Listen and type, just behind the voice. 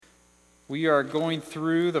We are going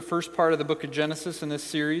through the first part of the book of Genesis in this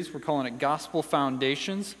series. We're calling it Gospel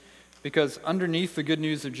Foundations because underneath the good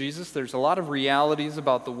news of Jesus, there's a lot of realities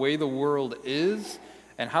about the way the world is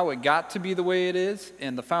and how it got to be the way it is,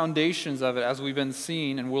 and the foundations of it, as we've been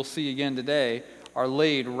seeing and we'll see again today, are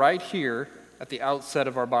laid right here at the outset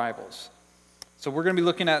of our Bibles. So we're going to be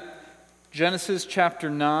looking at Genesis chapter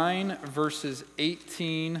 9, verses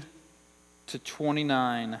 18 to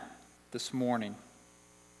 29 this morning.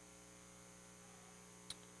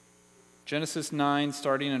 Genesis 9,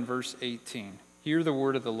 starting in verse 18. Hear the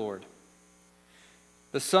word of the Lord.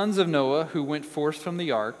 The sons of Noah who went forth from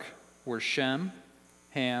the ark were Shem,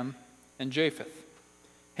 Ham, and Japheth.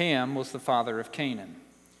 Ham was the father of Canaan.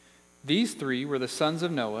 These three were the sons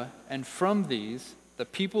of Noah, and from these the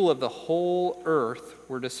people of the whole earth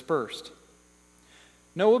were dispersed.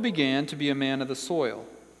 Noah began to be a man of the soil,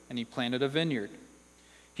 and he planted a vineyard.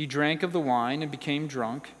 He drank of the wine and became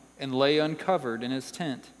drunk, and lay uncovered in his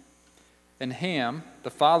tent. And Ham, the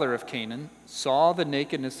father of Canaan, saw the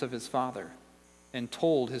nakedness of his father, and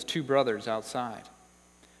told his two brothers outside.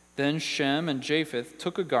 Then Shem and Japheth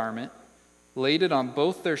took a garment, laid it on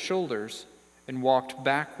both their shoulders, and walked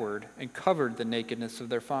backward and covered the nakedness of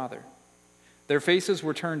their father. Their faces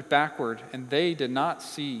were turned backward, and they did not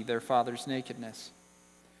see their father's nakedness.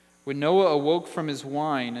 When Noah awoke from his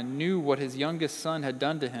wine and knew what his youngest son had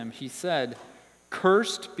done to him, he said,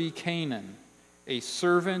 "Cursed be Canaan. A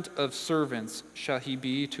servant of servants shall he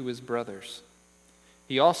be to his brothers."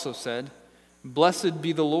 He also said, "Blessed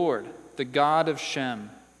be the Lord, the God of Shem,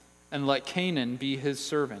 and let Canaan be his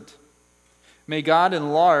servant. May God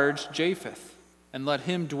enlarge Japheth, and let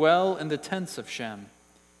him dwell in the tents of Shem,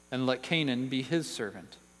 and let Canaan be his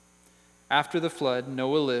servant." After the flood,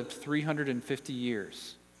 Noah lived 350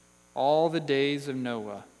 years. All the days of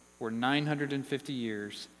Noah were 950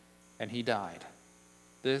 years, and he died.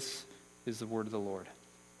 This is the word of the Lord.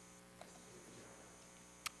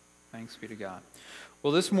 Thanks be to God.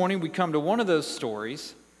 Well, this morning we come to one of those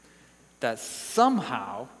stories that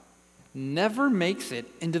somehow never makes it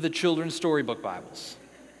into the children's storybook Bibles.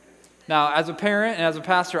 Now, as a parent and as a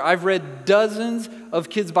pastor, I've read dozens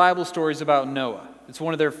of kids' Bible stories about Noah. It's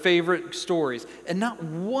one of their favorite stories. And not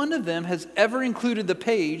one of them has ever included the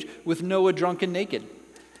page with Noah drunk and naked.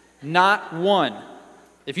 Not one.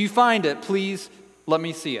 If you find it, please let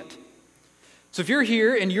me see it. So if you're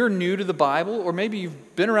here and you're new to the Bible, or maybe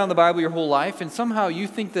you've been around the Bible your whole life and somehow you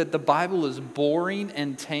think that the Bible is boring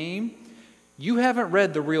and tame, you haven't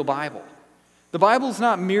read the real Bible. The Bible is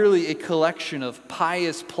not merely a collection of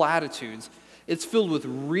pious platitudes. It's filled with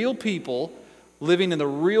real people living in the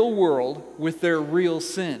real world with their real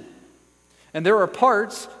sin. And there are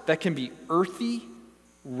parts that can be earthy,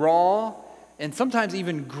 raw, and sometimes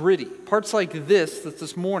even gritty. Parts like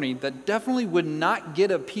this morning, that definitely would not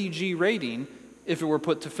get a PG rating if it were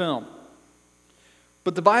put to film.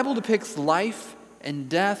 But the Bible depicts life and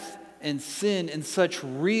death and sin in such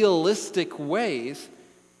realistic ways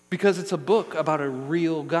because it's a book about a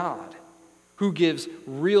real God who gives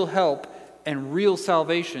real help and real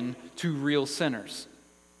salvation to real sinners.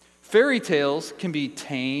 Fairy tales can be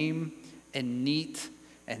tame and neat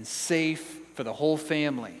and safe for the whole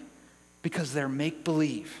family because they're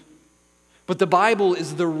make-believe. But the Bible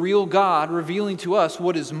is the real God revealing to us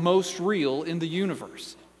what is most real in the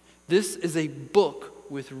universe. This is a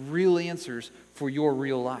book with real answers for your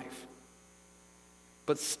real life.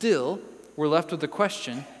 But still, we're left with the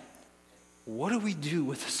question, what do we do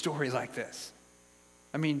with a story like this?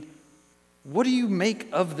 I mean, what do you make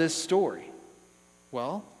of this story?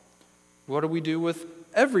 Well, what do we do with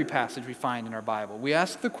every passage we find in our Bible? We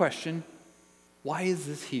ask the question, why is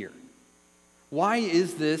this here? Why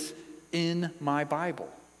is this in my Bible?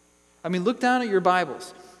 I mean, look down at your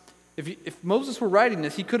Bibles. If Moses were writing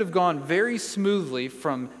this, he could have gone very smoothly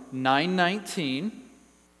from 9:19,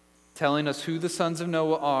 telling us who the sons of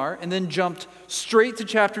Noah are, and then jumped straight to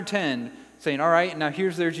chapter 10, saying, all right, now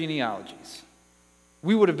here's their genealogies.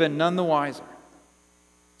 We would have been none the wiser.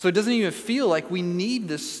 So it doesn't even feel like we need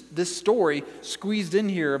this story squeezed in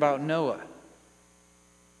here about Noah.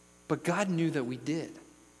 But God knew that we did.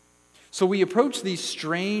 So we approach these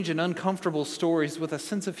strange and uncomfortable stories with a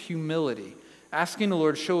sense of humility, asking the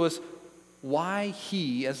Lord to show us why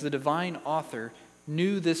He, as the divine author,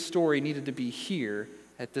 knew this story needed to be here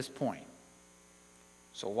at this point.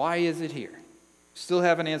 So why is it here? Still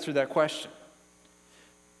haven't answered that question.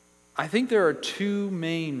 I think there are two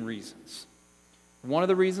main reasons. One of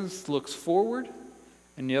the reasons looks forward,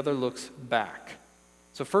 and the other looks back.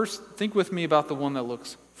 So first, think with me about the one that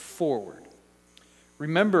looks forward.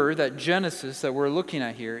 Remember that Genesis that we're looking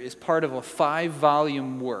at here is part of a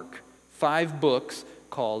 5-volume work, 5 books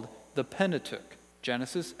called the Pentateuch: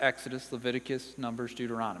 Genesis, Exodus, Leviticus, Numbers,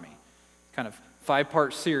 Deuteronomy. Kind of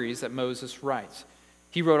 5-part series that Moses writes.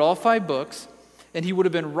 He wrote all 5 books, and he would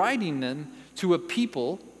have been writing them to a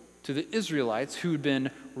people, to the Israelites, who had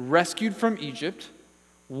been rescued from Egypt,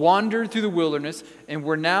 wandered through the wilderness, and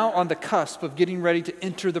were now on the cusp of getting ready to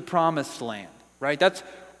enter the promised land, right? That's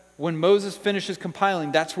when Moses finishes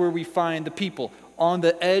compiling, that's where we find the people on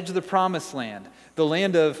the edge of the promised land, the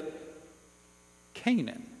land of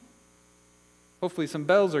Canaan. Hopefully some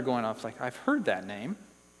bells are going off, like, I've heard that name.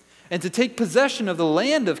 And to take possession of the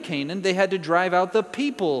land of Canaan, they had to drive out the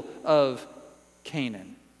people of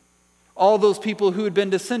Canaan. All those people who had been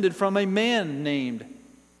descended from a man named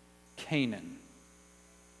Canaan,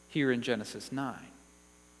 here in Genesis 9.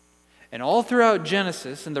 And all throughout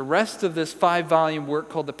Genesis and the rest of this 5-volume work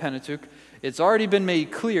called the Pentateuch, it's already been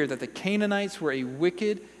made clear that the Canaanites were a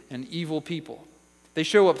wicked and evil people. They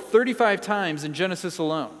show up 35 times in Genesis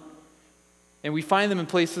alone. And we find them in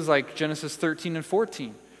places like Genesis 13 and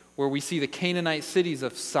 14, where we see the Canaanite cities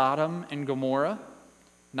of Sodom and Gomorrah.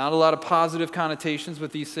 Not a lot of positive connotations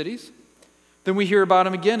with these cities. Then we hear about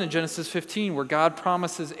them again in Genesis 15, where God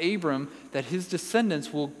promises Abram that his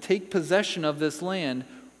descendants will take possession of this land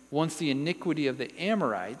once the iniquity of the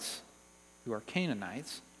Amorites, who are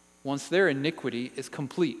Canaanites, once their iniquity is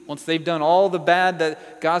complete. Once they've done all the bad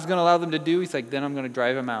that God's going to allow them to do, he's like, then I'm going to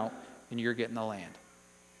drive them out and you're getting the land.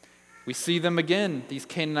 We see them again, these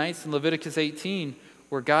Canaanites, in Leviticus 18,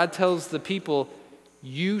 where God tells the people,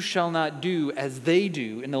 you shall not do as they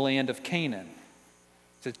do in the land of Canaan.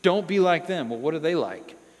 He says, don't be like them. Well, what are they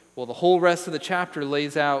like? Well, the whole rest of the chapter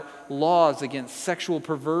lays out laws against sexual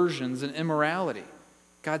perversions and immorality.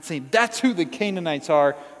 God's saying, that's who the Canaanites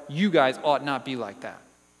are. You guys ought not be like that.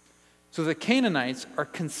 So the Canaanites are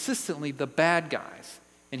consistently the bad guys.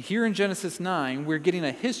 And here in Genesis 9, we're getting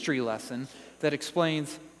a history lesson that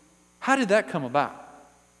explains, how did that come about?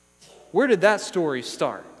 Where did that story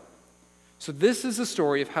start? So this is the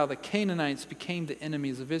story of how the Canaanites became the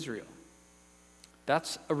enemies of Israel.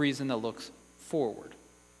 That's a reason that looks forward.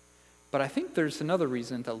 But I think there's another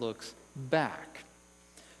reason that looks back.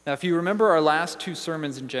 Now, if you remember our last 2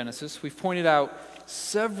 sermons in Genesis, we've pointed out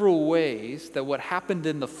several ways that what happened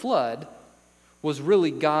in the flood was really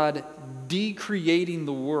God decreating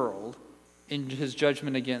the world in his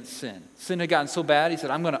judgment against sin. Sin had gotten so bad, he said,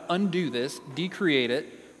 I'm going to undo this, decreate it,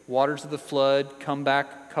 waters of the flood, come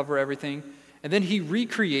back, cover everything. And then he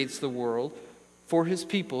recreates the world for his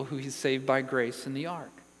people who he's saved by grace in the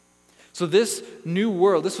ark. So this new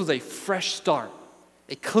world, this was a fresh start,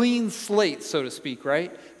 a clean slate, so to speak,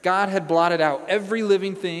 right? God had blotted out every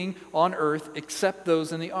living thing on earth except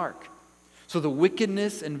those in the ark. So the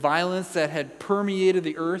wickedness and violence that had permeated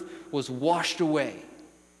the earth was washed away,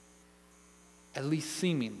 at least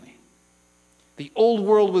seemingly. The old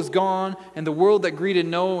world was gone, and the world that greeted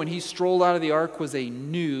Noah when he strolled out of the ark was a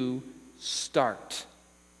new start.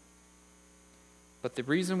 But the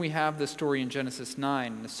reason we have this story in Genesis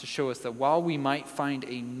 9 is to show us that while we might find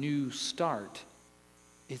a new start,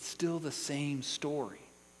 it's still the same story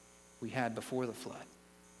we had before the flood.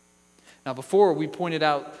 Now, before, we pointed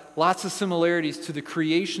out lots of similarities to the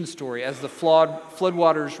creation story as the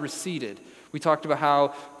floodwaters receded. We talked about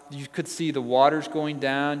how you could see the waters going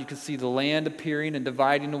down, you could see the land appearing and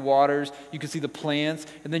dividing the waters, you could see the plants,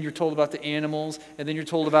 and then you're told about the animals, and then you're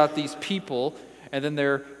told about these people, and then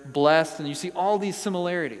they're blessed, and you see all these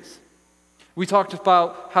similarities. We talked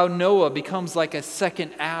about how Noah becomes like a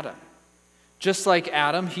second Adam. Just like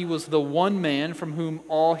Adam, he was the one man from whom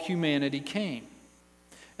all humanity came.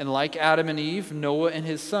 And like Adam and Eve, Noah and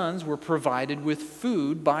his sons were provided with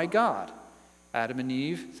food by God. Adam and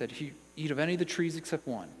Eve said, eat of any of the trees except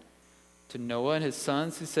one. To Noah and his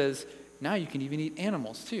sons, he says, now you can even eat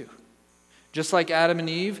animals too. Just like Adam and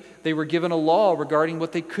Eve, they were given a law regarding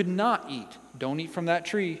what they could not eat. Don't eat from that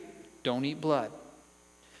tree. Don't eat blood.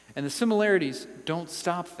 And the similarities don't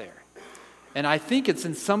stop there. And I think it's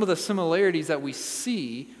in some of the similarities that we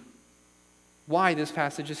see why this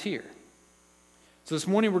passage is here. So this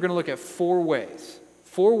morning we're going to look at 4 ways.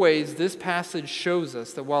 4 ways this passage shows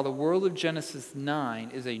us that while the world of Genesis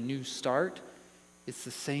 9 is a new start, it's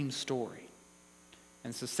the same story.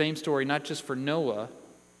 And it's the same story not just for Noah,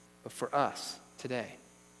 but for us today.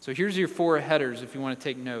 So here's your 4 headers if you want to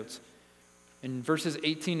take notes. In verses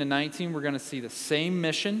 18 to 19, we're going to see the same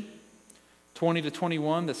mission. 20 to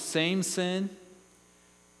 21, the same sin.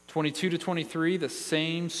 22 to 23, the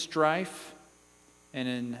same strife. And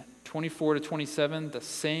in 24 to 27, the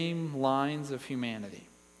same lines of humanity.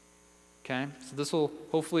 Okay? So this will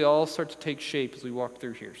hopefully all start to take shape as we walk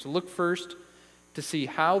through here. So look first to see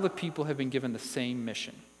how the people have been given the same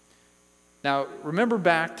mission. Now, remember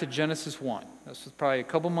back to Genesis 1. This was probably a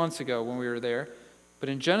couple months ago when we were there. But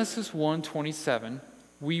in Genesis 1:27,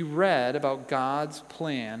 we read about God's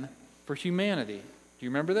plan for humanity. Do you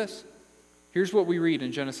remember this? Here's what we read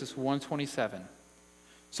in Genesis 1:27.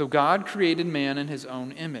 So God created man in his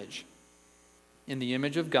own image. In the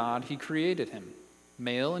image of God, he created him.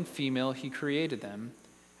 Male and female, he created them.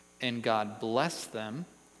 And God blessed them.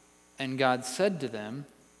 And God said to them,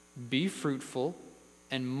 be fruitful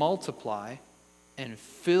and multiply and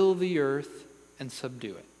fill the earth and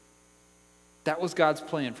subdue it. That was God's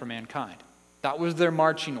plan for mankind. That was their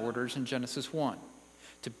marching orders in Genesis 1.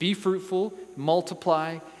 To be fruitful,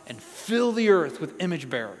 multiply, and fill the earth with image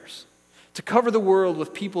bearers. To cover the world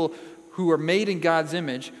with people who are made in God's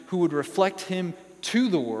image, who would reflect him to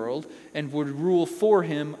the world and would rule for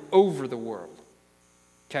him over the world.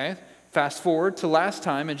 Okay? Fast forward to last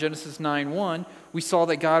time in Genesis 9:1, we saw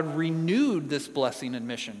that God renewed this blessing and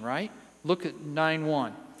mission, right? Look at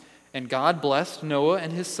 9:1. And God blessed Noah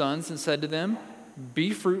and his sons and said to them,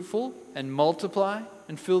 be fruitful and multiply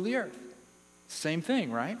and fill the earth. Same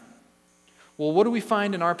thing, right? Well, what do we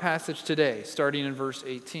find in our passage today, starting in verse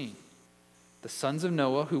 18? The sons of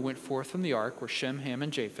Noah who went forth from the ark were Shem, Ham,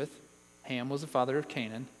 and Japheth. Ham was the father of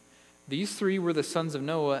Canaan. These three were the sons of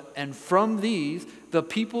Noah, and from these, the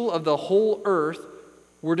people of the whole earth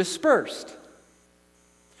were dispersed.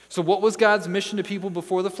 So what was God's mission to people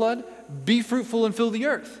before the flood? Be fruitful and fill the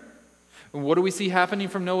earth. And what do we see happening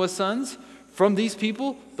from Noah's sons? From these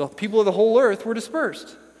people, the people of the whole earth were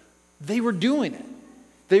dispersed. They were doing it.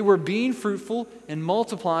 They were being fruitful and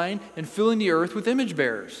multiplying and filling the earth with image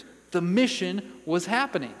bearers. The mission was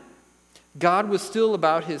happening. God was still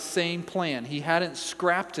about his same plan. He hadn't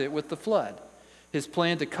scrapped it with the flood. His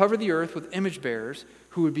plan to cover the earth with image bearers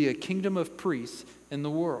who would be a kingdom of priests in the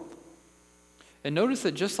world. And notice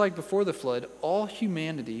that just like before the flood, all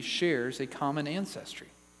humanity shares a common ancestry.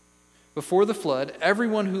 Before the flood,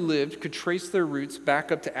 everyone who lived could trace their roots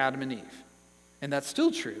back up to Adam and Eve. And that's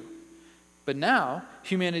still true. But now,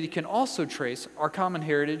 humanity can also trace our common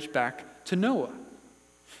heritage back to Noah.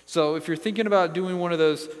 So if you're thinking about doing one of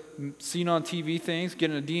those seen on TV things,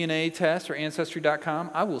 getting a DNA test or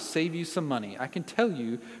Ancestry.com, I will save you some money. I can tell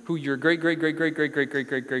you who your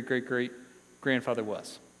great-great-great-great-great-great-great-great-great-grandfather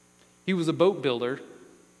was. He was a boat builder,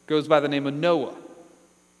 goes by the name of Noah.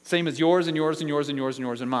 Same as yours and yours and yours and yours and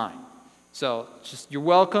yours and mine. So just you're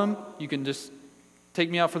welcome. You can just take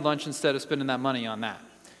me out for lunch instead of spending that money on that.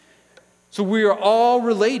 So we are all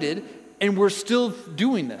related, and we're still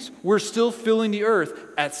doing this. We're still filling the earth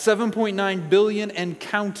at 7.9 billion and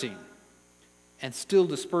counting, and still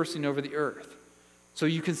dispersing over the earth. So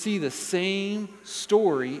you can see the same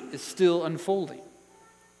story is still unfolding.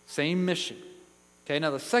 Same mission. Okay,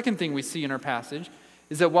 now the second thing we see in our passage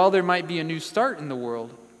is that while there might be a new start in the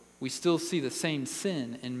world, we still see the same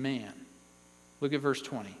sin in man. Look at verse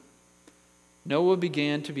 20. Noah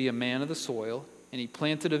began to be a man of the soil, and he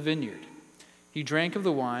planted a vineyard. He drank of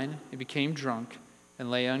the wine and became drunk and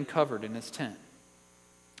lay uncovered in his tent.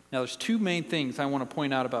 Now there's two main things I want to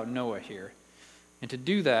point out about Noah here. And to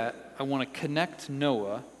do that, I want to connect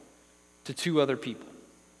Noah to two other people.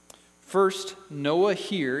 First, Noah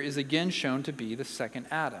here is again shown to be the second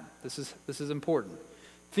Adam. This is important.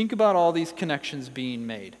 Think about all these connections being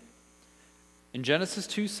made. In Genesis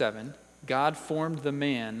 2:7, God formed the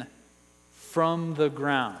man from the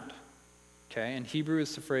ground. Okay, in Hebrew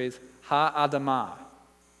it's the phrase ha-adamah.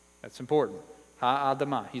 That's important.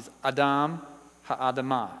 Ha-adamah. He's Adam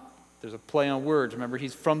ha-adamah. There's a play on words. Remember,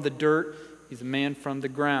 he's from the dirt. He's a man from the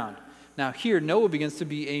ground. Now here, Noah begins to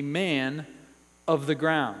be a man of the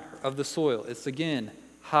ground, of the soil. It's again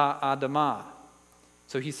ha-adamah.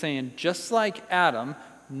 So he's saying, just like Adam,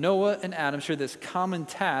 Noah and Adam share this common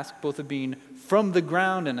task, both of being from the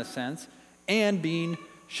ground in a sense, and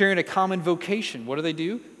sharing a common vocation. What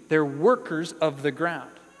do? They're workers of the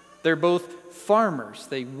ground. They're both farmers.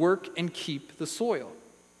 They work and keep the soil.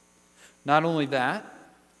 Not only that,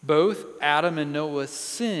 both Adam and Noah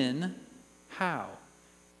sin. How?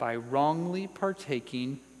 By wrongly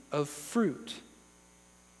partaking of fruit.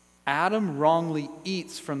 Adam wrongly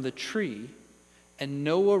eats from the tree, and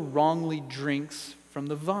Noah wrongly drinks from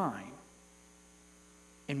the vine.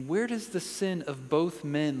 And where does the sin of both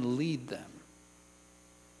men lead them?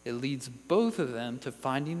 It leads both of them to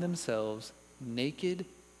finding themselves naked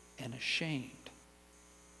and ashamed.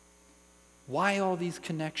 Why all these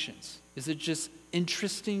connections? Is it just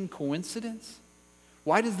interesting coincidence?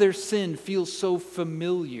 Why does their sin feel so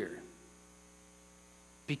familiar?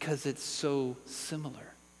 Because it's so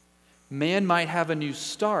similar. Man might have a new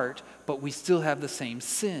start, but we still have the same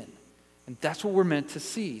sin. And that's what we're meant to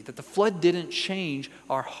see, that the flood didn't change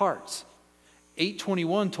our hearts.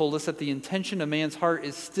 8:21 told us that the intention of man's heart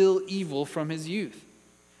is still evil from his youth.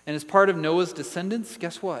 And as part of Noah's descendants,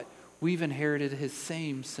 guess what? We've inherited his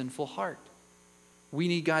same sinful heart. We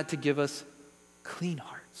need God to give us clean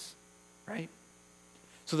hearts, right?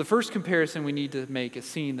 So the first comparison we need to make is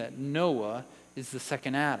seeing that Noah is the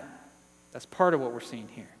second Adam. That's part of what we're seeing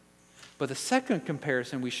here. But the second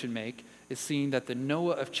comparison we should make is seeing that the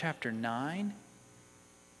Noah of chapter 9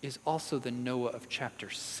 is also the Noah of chapter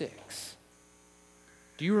 6.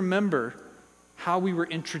 Do you remember how we were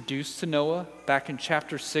introduced to Noah back in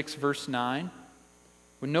chapter 6, verse 9?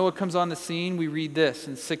 When Noah comes on the scene, we read this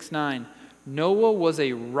in 6:9. Noah was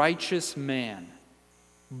a righteous man,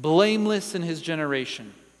 blameless in his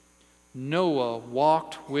generation. Noah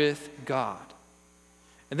walked with God.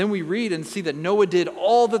 And then we read and see that Noah did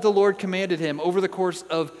all that the Lord commanded him over the course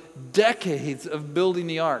of decades of building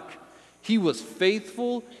the ark. He was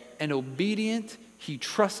faithful and obedient. He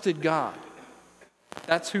trusted God.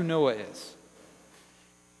 That's who Noah is.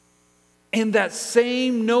 And that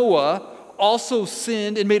same Noah also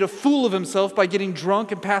sinned and made a fool of himself by getting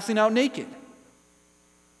drunk and passing out naked.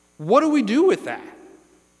 What do we do with that?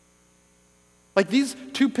 Like, these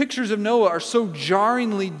two pictures of Noah are so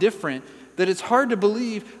jarringly different that it's hard to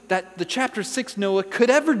believe that the chapter 6 Noah could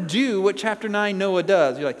ever do what chapter 9 Noah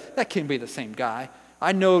does. You're like, that can't be the same guy.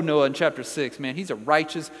 I know Noah in chapter 6, man. He's a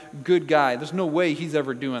righteous, good guy. There's no way he's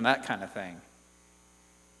ever doing that kind of thing.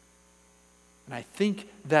 And I think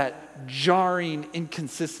that jarring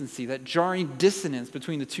inconsistency, that jarring dissonance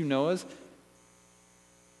between the two Noahs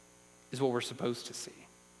is what we're supposed to see.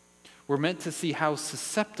 We're meant to see how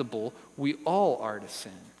susceptible we all are to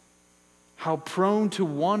sin, how prone to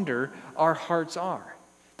wander our hearts are,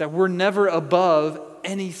 that we're never above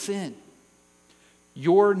any sin.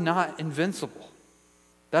 You're not invincible.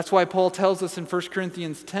 That's why Paul tells us in 1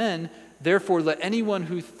 Corinthians 10, therefore let anyone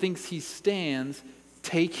who thinks he stands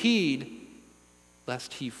take heed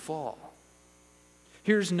lest he fall.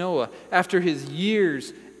 Here's Noah, after his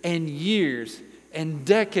years and years and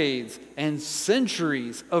decades and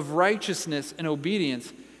centuries of righteousness and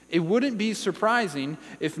obedience. It wouldn't be surprising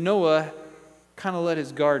if Noah kind of let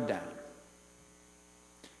his guard down.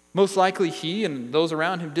 Most likely he and those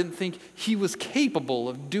around him didn't think he was capable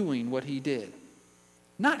of doing what he did.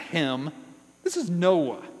 Not him. This is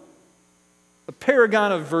Noah, a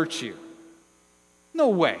paragon of virtue. No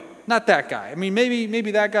way. Not that guy. I mean,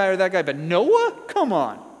 maybe that guy or that guy, but Noah? Come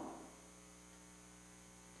on.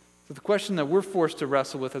 So the question that we're forced to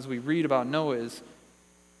wrestle with as we read about Noah is,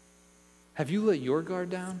 have you let your guard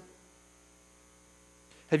down?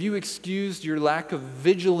 Have you excused your lack of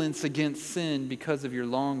vigilance against sin because of your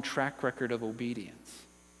long track record of obedience?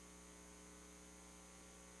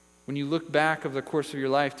 When you look back over the course of your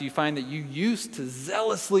life, do you find that you used to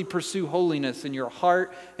zealously pursue holiness in your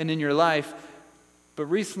heart and in your life, but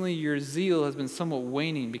recently your zeal has been somewhat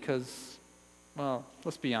waning because, well,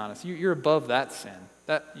 let's be honest, you're above that sin.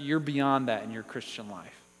 You're beyond that in your Christian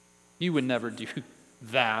life. You would never do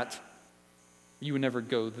that. You would never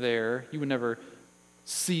go there. You would never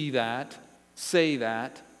see that, say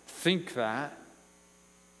that, think that.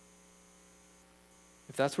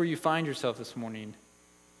 If that's where you find yourself this morning,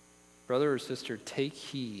 brother or sister, take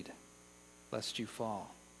heed lest you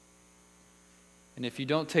fall. And if you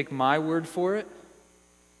don't take my word for it,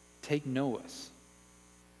 take Noah's,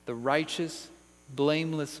 the righteous,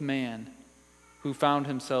 blameless man who found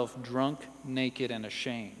himself drunk, naked, and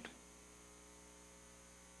ashamed.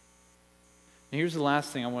 And here's the last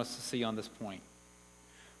thing I want us to see on this point.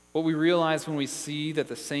 What we realize when we see that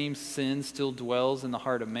the same sin still dwells in the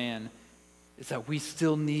heart of man is that we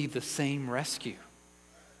still need the same rescue.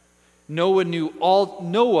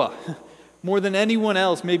 Noah, more than anyone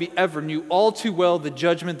else maybe ever, knew all too well the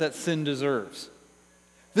judgment that sin deserves.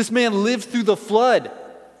 This man lived through the flood.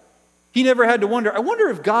 He never had to wonder, I wonder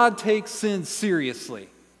if God takes sin seriously.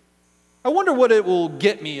 I wonder what it will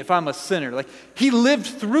get me if I'm a sinner. Like, he lived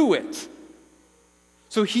through it.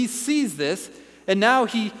 So he sees this, and now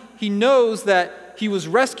he knows that he was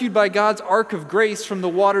rescued by God's ark of grace from the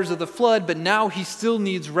waters of the flood, but now he still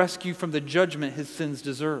needs rescue from the judgment his sins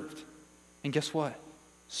deserved. And guess what?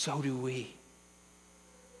 So do we.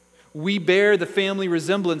 We bear the family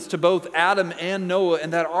resemblance to both Adam and Noah,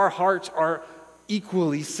 and that our hearts are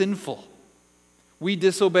equally sinful. We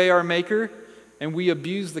disobey our Maker, and we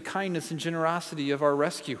abuse the kindness and generosity of our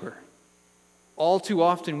rescuer. All too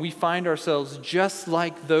often, we find ourselves just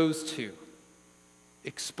like those two,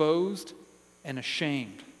 exposed and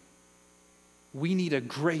ashamed. We need a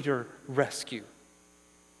greater rescue.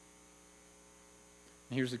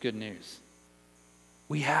 And here's the good news.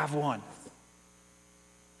 We have one.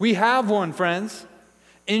 We have one, friends.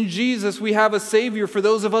 In Jesus, we have a Savior for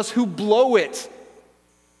those of us who blow it.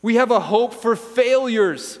 We have a hope for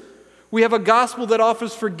failures. We have a gospel that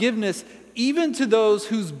offers forgiveness even to those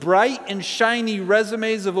whose bright and shiny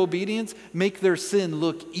resumes of obedience make their sin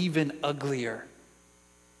look even uglier.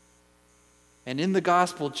 And in the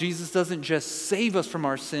gospel, Jesus doesn't just save us from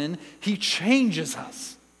our sin, he changes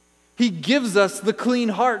us. He gives us the clean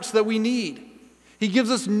hearts that we need. He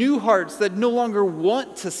gives us new hearts that no longer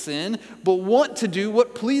want to sin, but want to do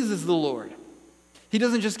what pleases the Lord. He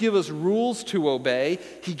doesn't just give us rules to obey,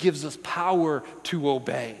 he gives us power to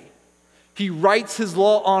obey. He writes his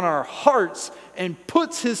law on our hearts and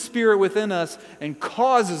puts his Spirit within us and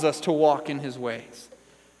causes us to walk in his ways.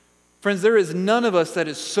 Friends, there is none of us that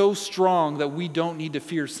is so strong that we don't need to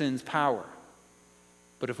fear sin's power.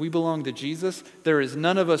 But if we belong to Jesus, there is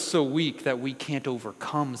none of us so weak that we can't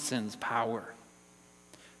overcome sin's power.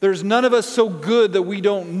 There's none of us so good that we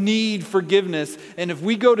don't need forgiveness. And if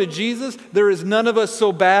we go to Jesus, there is none of us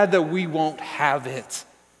so bad that we won't have it.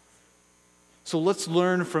 So let's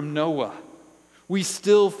learn from Noah. We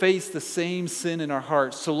still face the same sin in our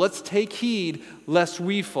hearts. So let's take heed lest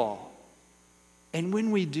we fall. And when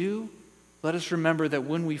we do, let us remember that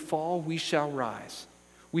when we fall, we shall rise.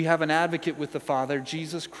 We have an advocate with the Father,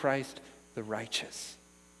 Jesus Christ the righteous.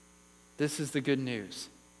 This is the good news.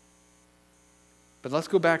 But let's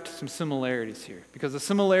go back to some similarities here, because the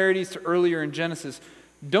similarities to earlier in Genesis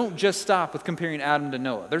don't just stop with comparing Adam to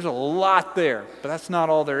Noah. There's a lot there, but that's not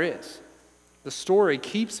all there is. The story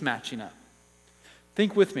keeps matching up.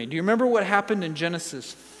 Think with me. Do you remember what happened in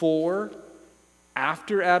Genesis 4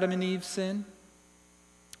 after Adam and Eve sinned?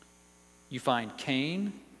 You find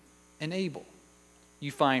Cain and Abel.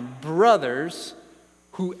 You find brothers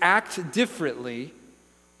who act differently,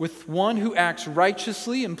 with one who acts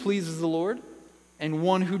righteously and pleases the Lord, and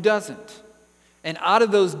one who doesn't. And out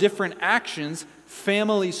of those different actions,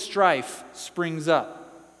 family strife springs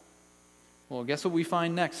up. Well, guess what we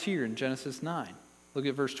find next here in Genesis 9? Look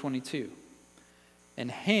at verse 22.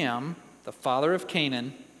 And Ham, the father of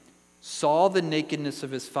Canaan, saw the nakedness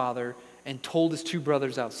of his father and told his two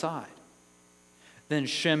brothers outside. Then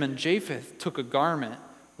Shem and Japheth took a garment,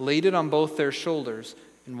 laid it on both their shoulders,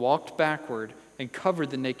 and walked backward and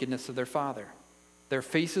covered the nakedness of their father. Their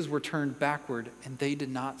faces were turned backward, and they did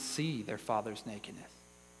not see their father's nakedness.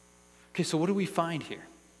 Okay, so what do we find here?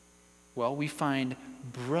 Well, we find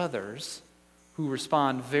brothers who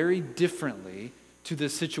respond very differently to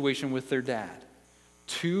this situation with their dad.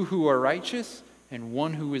 Two who are righteous and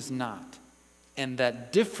one who is not. And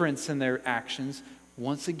that difference in their actions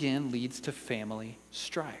once again leads to family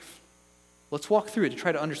strife. Let's walk through it to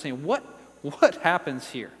try to understand what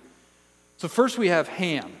happens here. So first we have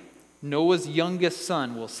Ham, Noah's youngest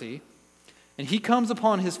son, we'll see. And he comes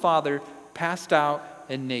upon his father passed out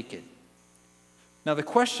and naked. Now the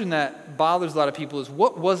question that bothers a lot of people is,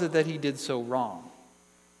 what was it that he did so wrong?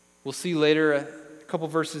 We'll see later, a couple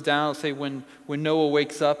verses down, it'll say when Noah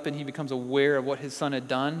wakes up and he becomes aware of what his son had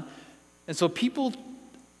done. And so people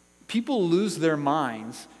lose their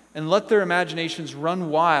minds and let their imaginations run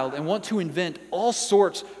wild and want to invent all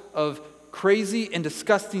sorts of crazy and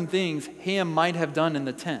disgusting things Ham might have done in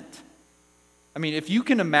the tent. I mean, if you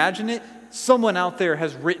can imagine it, someone out there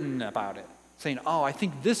has written about it, saying, oh, I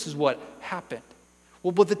think this is what happened.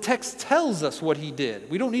 Well, but the text tells us what he did.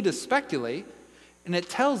 We don't need to speculate. And it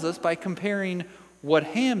tells us by comparing what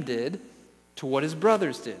Ham did to what his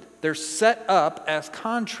brothers did. They're set up as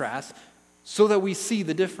contrasts so that we see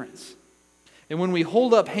the difference. And when we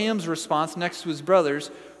hold up Ham's response next to his brothers,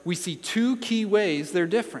 we see two key ways they're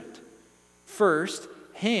different. First,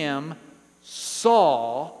 Ham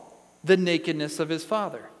saw the nakedness of his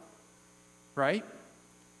father, right?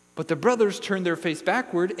 But the brothers turned their face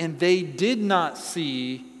backward and they did not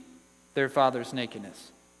see their father's nakedness.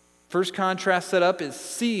 First contrast set up is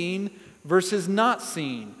seeing versus not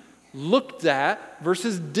seeing. Looked at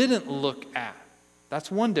versus didn't look at. That's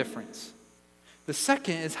one difference. The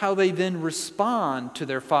second is how they then respond to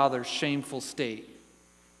their father's shameful state.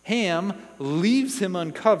 Ham leaves him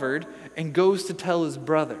uncovered and goes to tell his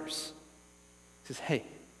brothers. He says, hey,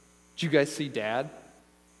 did you guys see Dad?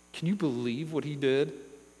 Can you believe what he did?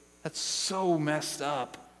 That's so messed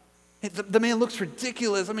up. The man looks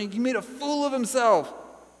ridiculous. I mean, he made a fool of himself.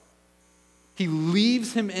 He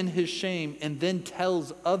leaves him in his shame and then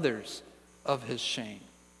tells others of his shame.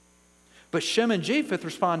 But Shem and Japheth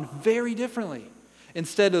respond very differently.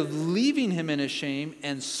 Instead of leaving him in his shame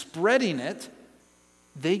and spreading it,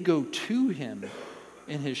 they go to him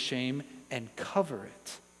in his shame and cover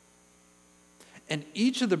it. And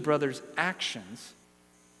each of the brothers' actions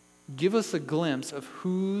give us a glimpse of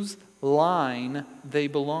whose line they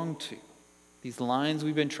belong to. These lines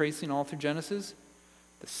we've been tracing all through Genesis,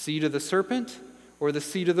 the seed of the serpent or the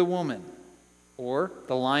seed of the woman, or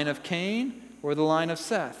the line of Cain or the line of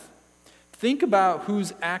Seth. Think about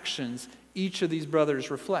whose actions each of these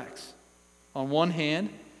brothers reflects. On one hand,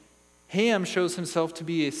 Ham shows himself to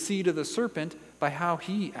be a seed of the serpent by how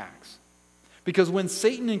he acts. Because when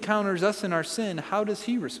Satan encounters us in our sin, how does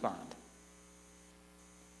he respond?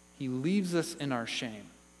 He leaves us in our shame,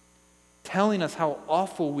 telling us how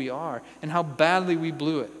awful we are and how badly we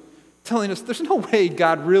blew it, telling us there's no way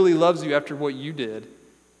God really loves you after what you did.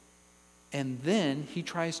 And then he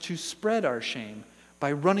tries to spread our shame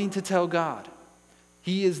by running to tell God.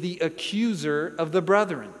 He is the accuser of the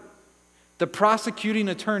brethren, the prosecuting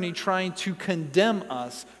attorney trying to condemn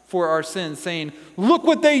us for our sins, saying, "Look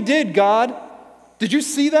what they did, God. Did you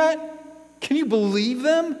see that? Can you believe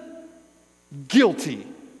them? Guilty."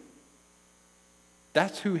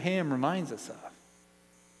 That's who Ham reminds us of.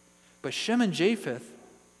 But Shem and Japheth,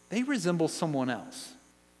 they resemble someone else.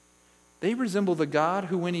 They resemble the God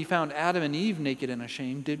who, when he found Adam and Eve naked and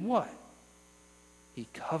ashamed, did what? He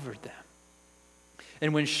covered them.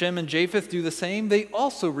 And when Shem and Japheth do the same, they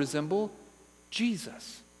also resemble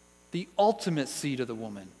Jesus, the ultimate seed of the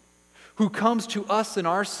woman, who comes to us in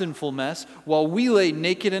our sinful mess while we lay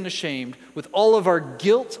naked and ashamed with all of our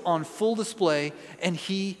guilt on full display, and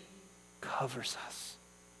he covers us.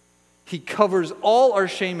 He covers all our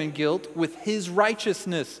shame and guilt with his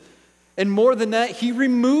righteousness. And more than that, he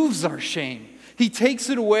removes our shame. He takes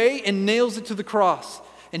it away and nails it to the cross.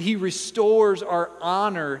 And he restores our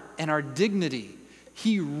honor and our dignity.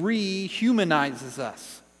 He rehumanizes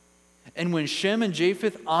us. And when Shem and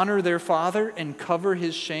Japheth honor their father and cover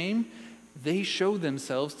his shame, they show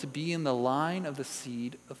themselves to be in the line of the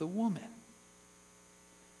seed of the woman.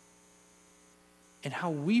 And how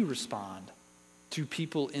we respond to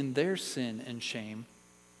people in their sin and shame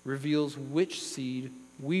reveals which seed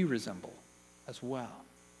we resemble as well.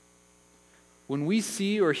 When we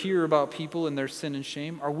see or hear about people in their sin and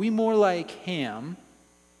shame, are we more like Ham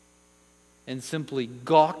and simply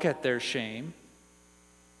gawk at their shame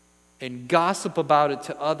and gossip about it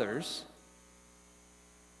to others?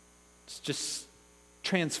 It's just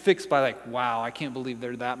transfixed by like, wow, I can't believe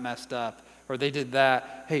they're that messed up, or they did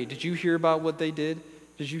that. Hey, did you hear about what they did?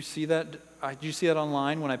 Did you see that? Did you see that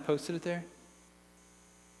online when I posted it there?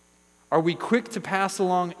 Are we quick to pass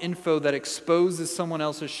along info that exposes someone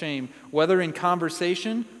else's shame, whether in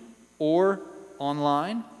conversation or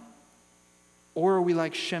online? Or are we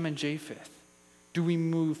like Shem and Japheth? Do we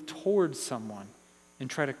move towards someone and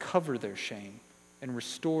try to cover their shame and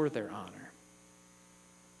restore their honor?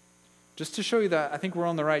 Just to show you that I think we're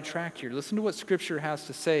on the right track here, listen to what Scripture has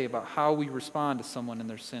to say about how we respond to someone in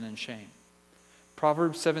their sin and shame.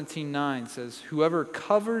 Proverbs 17:9 says, "Whoever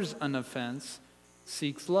covers an offense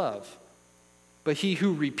seeks love, but he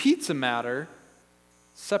who repeats a matter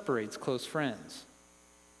separates close friends."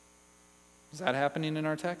 Is that happening in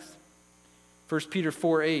our text? 1 Peter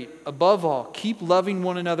 4:8, "Above all, keep loving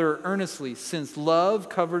one another earnestly, since love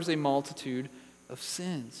covers a multitude of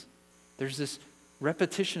sins." There's this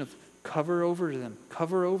repetition of cover over them,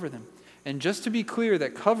 cover over them. And just to be clear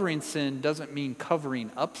that covering sin doesn't mean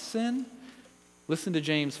covering up sin, listen to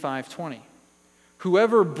James 5:20.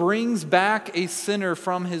 "Whoever brings back a sinner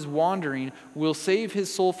from his wandering will save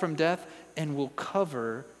his soul from death and will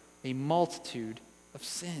cover a multitude of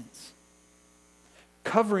sins."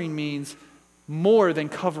 Covering means more than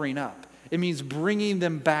covering up. It means bringing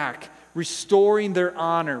them back, restoring their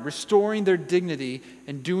honor, restoring their dignity,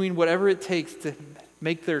 and doing whatever it takes to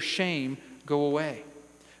make their shame go away.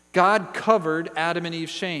 God covered Adam and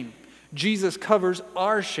Eve's shame. Jesus covers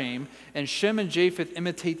our shame, and Shem and Japheth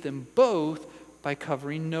imitate them both by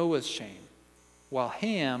covering Noah's shame, while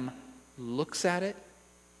Ham looks at it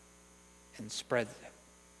and spreads it.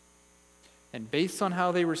 And based on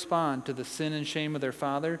how they respond to the sin and shame of their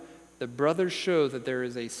father, the brothers show that there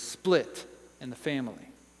is a split in the family.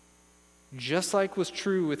 Just like was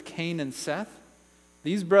true with Cain and Seth,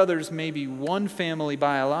 these brothers may be one family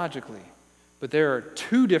biologically, but there are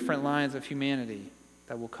two different lines of humanity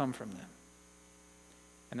that will come from them.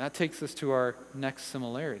 And that takes us to our next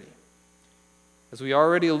similarity. As we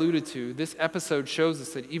already alluded to, this episode shows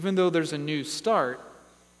us that even though there's a new start,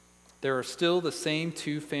 there are still the same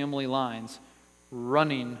two family lines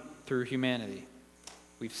running through humanity.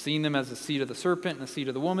 We've seen them as the seed of the serpent and the seed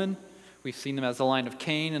of the woman. We've seen them as the line of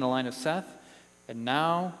Cain and the line of Seth. And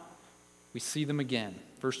now we see them again.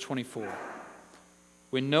 Verse 24.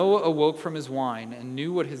 "When Noah awoke from his wine and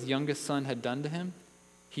knew what his youngest son had done to him,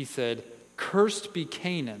 he said, 'Cursed be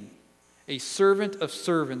Canaan, a servant of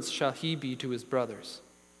servants shall he be to his brothers.'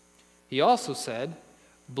 He also said,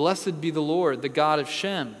 Blessed be the Lord, the God of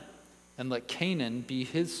Shem, and let Canaan be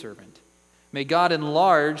his servant. May God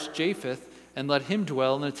enlarge Japheth, and let him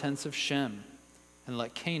dwell in the tents of Shem, and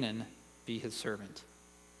let Canaan be his servant."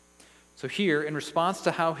 So here, in response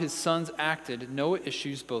to how his sons acted, Noah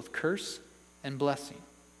issues both curse and blessing.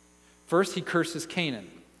 First, he curses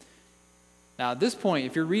Canaan. Now, at this point,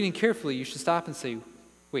 if you're reading carefully, you should stop and say,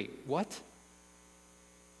 wait, what?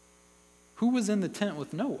 Who was in the tent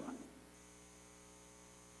with Noah? It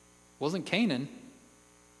wasn't Canaan.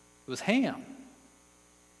 It was Ham.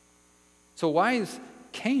 So why is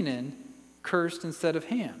Canaan cursed instead of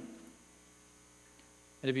Ham?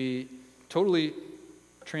 And to be totally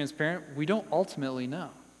transparent, we don't ultimately know.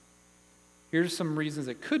 Here's some reasons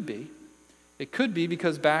it could be. It could be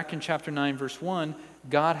because back in chapter 9, verse 1,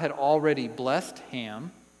 God had already blessed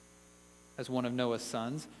Ham as one of Noah's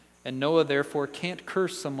sons, and Noah therefore can't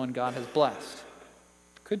curse someone God has blessed.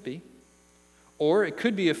 Could be. Or it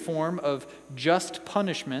could be a form of just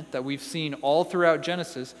punishment that we've seen all throughout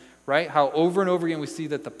Genesis, right? How over and over again we see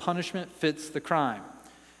that the punishment fits the crime.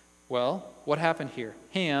 Well, what happened here?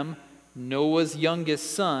 Ham, Noah's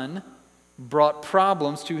youngest son, brought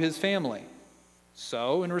problems to his family.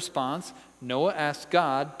 So, in response, Noah asked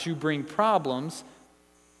God to bring problems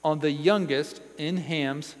on the youngest in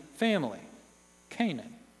Ham's family,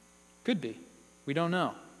 Canaan. Could be. We don't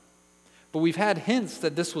know. But we've had hints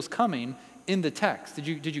that this was coming in the text.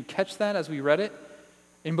 Did you catch that as we read it?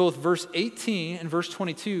 In both verse 18 and verse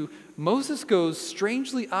 22, Moses goes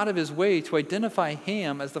strangely out of his way to identify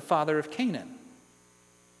Ham as the father of Canaan.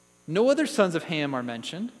 No other sons of Ham are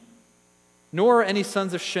mentioned, nor are any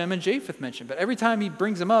sons of Shem and Japheth mentioned. But every time he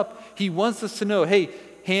brings them up, he wants us to know, hey,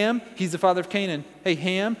 Ham, he's the father of Canaan. Hey,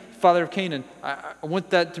 Ham, father of Canaan. I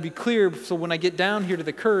want that to be clear so when I get down here to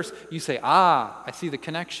the curse, you say, I see the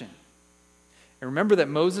connection. And remember that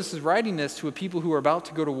Moses is writing this to a people who are about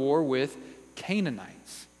to go to war with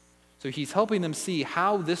Canaanites. So he's helping them see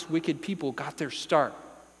how this wicked people got their start.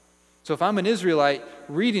 So if I'm an Israelite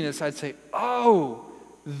reading this, I'd say, oh,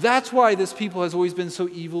 that's why this people has always been so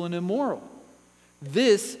evil and immoral.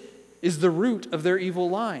 This is the root of their evil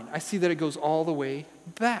line. I see that it goes all the way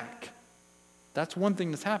back. That's one thing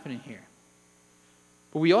that's happening here.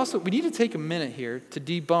 But we need to take a minute here to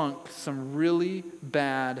debunk some really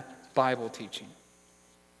bad Bible teaching.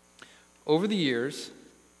 Over the years,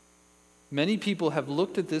 many people have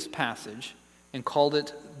looked at this passage and called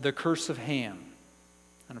it the curse of Ham.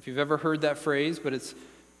 I don't know if you've ever heard that phrase, but it's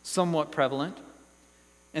somewhat prevalent.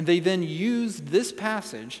 And they then used this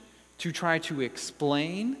passage to try to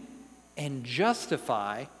explain and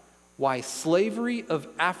justify why slavery of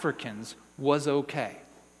Africans was okay.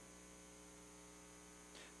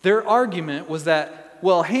 Their argument was that,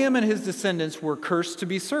 well, Ham and his descendants were cursed to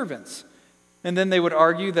be servants. And then they would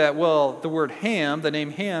argue that, well, the word Ham, the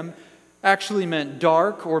name Ham, actually meant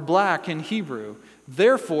dark or black in Hebrew.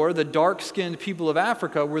 Therefore, the dark-skinned people of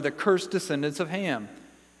Africa were the cursed descendants of Ham.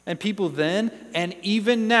 And people then, and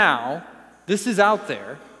even now, this is out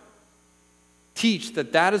there, teach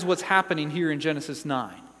that that is what's happening here in Genesis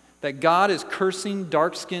 9. That God is cursing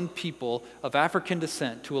dark-skinned people of African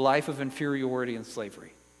descent to a life of inferiority and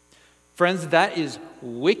slavery. Friends, that is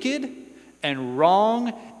wicked and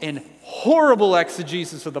wrong and horrible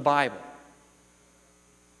exegesis of the Bible.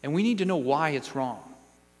 And we need to know why it's wrong.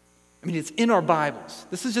 I mean, it's in our Bibles.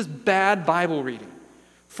 This is just bad Bible reading.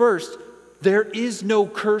 First, there is no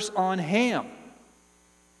curse on Ham.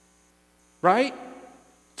 Right?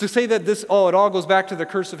 To say that it all goes back to the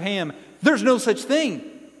curse of Ham, there's no such thing.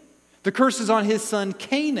 The curse is on his son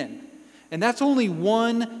Canaan. And that's only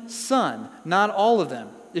one son, not all of them.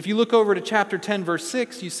 If you look over to chapter 10, verse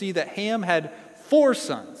 6, you see that Ham had 4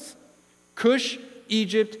 sons: Cush,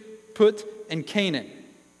 Egypt, Put, and Canaan.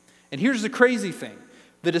 And here's the crazy thing.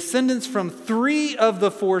 The descendants from 3 of the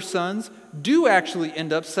 4 sons do actually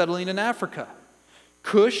end up settling in Africa.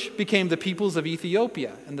 Cush became the peoples of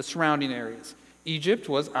Ethiopia and the surrounding areas. Egypt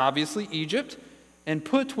was obviously Egypt, and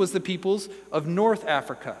Put was the peoples of North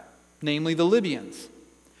Africa, namely the Libyans.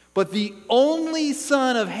 But the only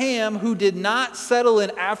son of Ham who did not settle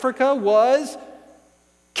in Africa was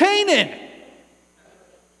Canaan.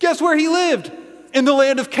 Guess where he lived? In the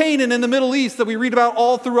land of Canaan in the Middle East that we read about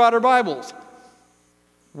all throughout our Bibles.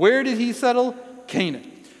 Where did he settle?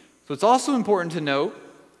 Canaan. So it's also important to note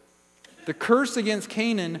the curse against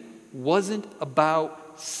Canaan wasn't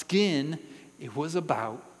about skin, it was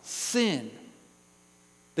about sin.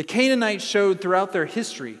 The Canaanites showed throughout their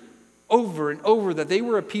history over and over that they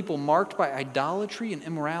were a people marked by idolatry and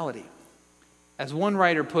immorality. As one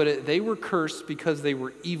writer put it, they were cursed because they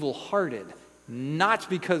were evil-hearted, not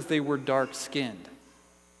because they were dark-skinned.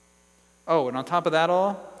 Oh, and on top of that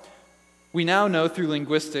all, we now know through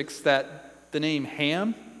linguistics that the name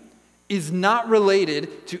Ham is not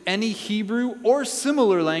related to any Hebrew or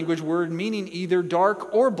similar language word meaning either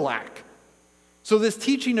dark or black. So this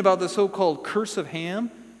teaching about the so-called curse of Ham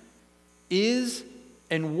is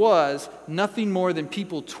and was nothing more than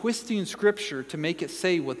people twisting Scripture to make it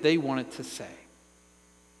say what they want it to say.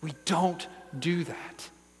 We don't do that.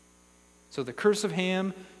 So the curse of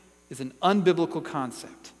Ham is an unbiblical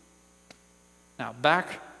concept. Now,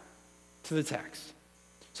 back to the text.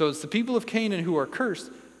 So it's the people of Canaan who are cursed,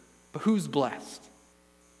 but who's blessed?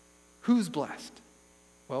 Who's blessed?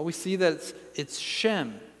 Well, we see that it's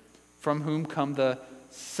Shem, from whom come the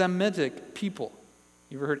Semitic people.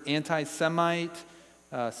 You ever heard anti-Semite,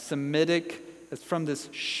 Semitic? It's from this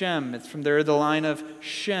Shem. It's from the line of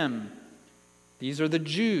Shem. These are the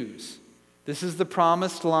Jews. This is the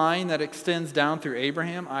promised line that extends down through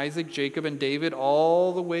Abraham, Isaac, Jacob, and David,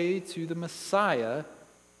 all the way to the Messiah,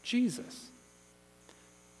 Jesus.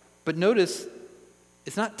 But notice,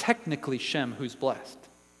 it's not technically Shem who's blessed.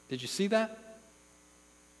 Did you see that?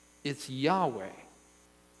 It's Yahweh,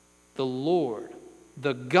 the Lord,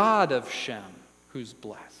 the God of Shem, who's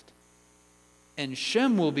blessed. And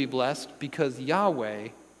Shem will be blessed because Yahweh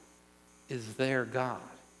is their God.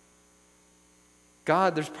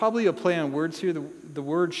 God, there's probably a play on words here. The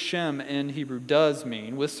word Shem in Hebrew does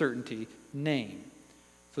mean, with certainty, name.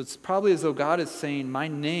 So it's probably as though God is saying, my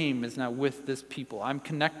name is now with this people. I'm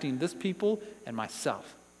connecting this people and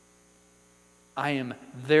myself. I am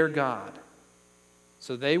their God.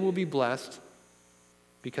 So they will be blessed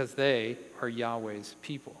because they are Yahweh's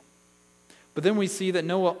people. But then we see that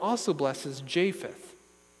Noah also blesses Japheth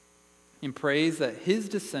and prays that his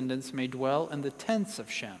descendants may dwell in the tents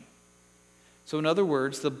of Shem. So in other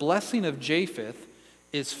words, the blessing of Japheth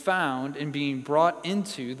is found in being brought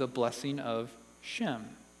into the blessing of Shem.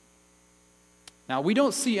 Now, we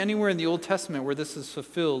don't see anywhere in the Old Testament where this is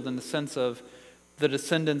fulfilled in the sense of the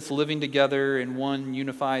descendants living together in one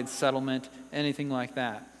unified settlement, anything like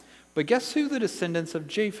that. But guess who the descendants of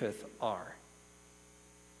Japheth are?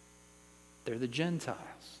 They're the Gentiles.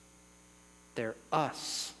 They're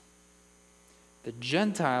us. The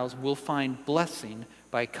Gentiles will find blessing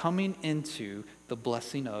by coming into the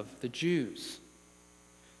blessing of the Jews.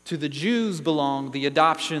 To the Jews belong the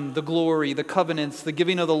adoption, the glory, the covenants, the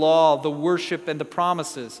giving of the law, the worship, and the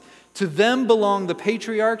promises. To them belong the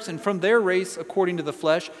patriarchs, and from their race, according to the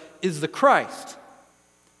flesh, is the Christ.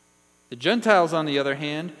 The Gentiles, on the other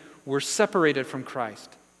hand, were separated from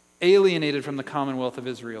Christ, alienated from the commonwealth of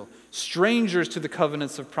Israel, strangers to the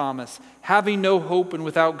covenants of promise, having no hope and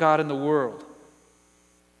without God in the world.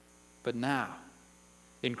 But now,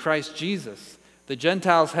 in Christ Jesus, the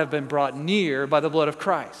Gentiles have been brought near by the blood of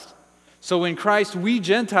Christ. So in Christ, we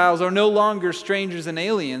Gentiles are no longer strangers and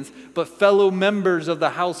aliens, but fellow members of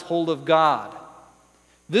the household of God.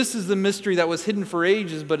 This is the mystery that was hidden for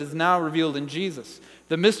ages, but is now revealed in Jesus.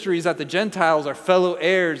 The mystery is that the Gentiles are fellow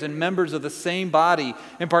heirs and members of the same body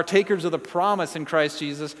and partakers of the promise in Christ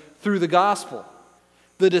Jesus through the gospel.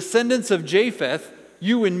 The descendants of Japheth,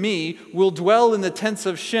 you and me, will dwell in the tents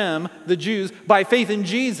of Shem, the Jews, by faith in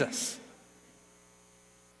Jesus.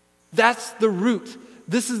 That's the root.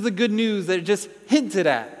 This is the good news that it just hinted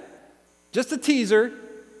at. Just a teaser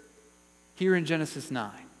here in Genesis 9.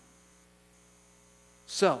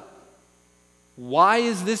 So, why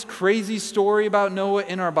is this crazy story about Noah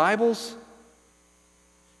in our Bibles?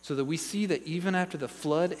 So that we see that even after the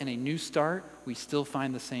flood and a new start, we still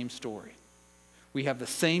find the same story. We have the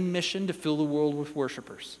same mission to fill the world with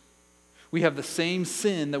worshipers. We have the same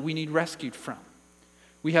sin that we need rescued from.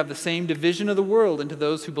 We have the same division of the world into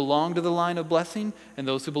those who belong to the line of blessing and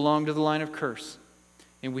those who belong to the line of curse.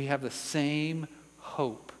 And we have the same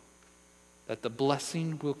hope that the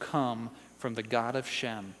blessing will come from the God of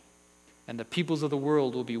Shem, and the peoples of the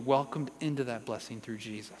world will be welcomed into that blessing through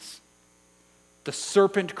Jesus. The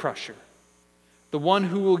serpent crusher, the one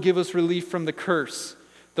who will give us relief from the curse,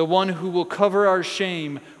 the one who will cover our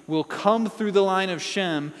shame, will come through the line of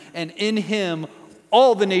Shem, and in him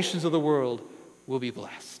all the nations of the world will be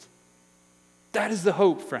blessed. That is the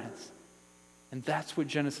hope, friends. And that's what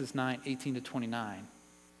Genesis 9:18-29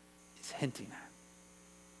 is hinting at.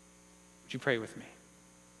 Would you pray with me?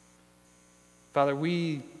 Father,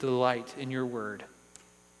 we delight in your word.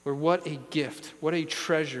 Lord, what a gift, what a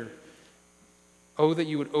treasure. Oh, that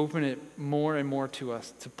you would open it more and more to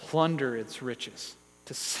us, to plunder its riches,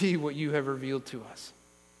 to see what you have revealed to us.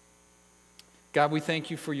 God, we thank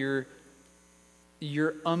you for your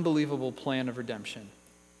unbelievable plan of redemption,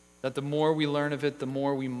 that the more we learn of it, the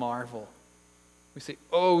more we marvel. We say,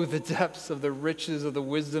 oh, the depths of the riches of the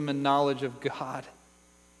wisdom and knowledge of God.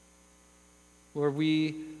 Lord,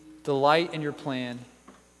 we delight in your plan,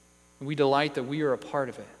 and we delight that we are a part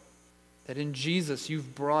of it. That in Jesus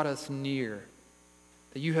you've brought us near,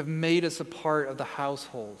 that you have made us a part of the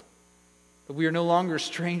household, that we are no longer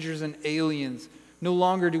strangers and aliens. No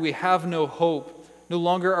longer do we have no hope. No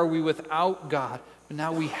longer are we without God, but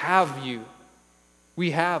now we have you.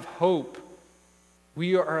 We have hope.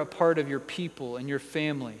 We are a part of your people and your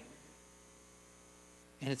family.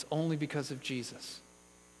 And it's only because of Jesus.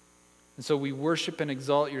 And so we worship and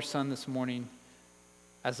exalt your Son this morning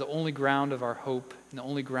as the only ground of our hope and the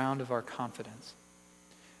only ground of our confidence.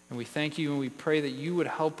 And we thank you and we pray that you would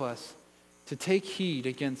help us to take heed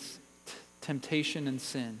against temptation and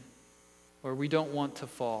sin, where we don't want to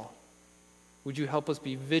fall. Would you help us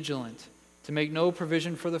be vigilant, to make no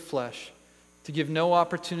provision for the flesh, to give no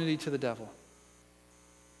opportunity to the devil,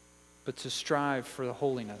 but to strive for the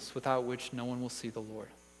holiness without which no one will see the Lord.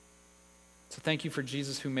 So thank you for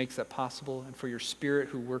Jesus who makes that possible and for your Spirit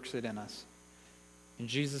who works it in us. In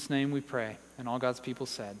Jesus' name we pray, and all God's people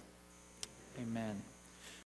said, amen.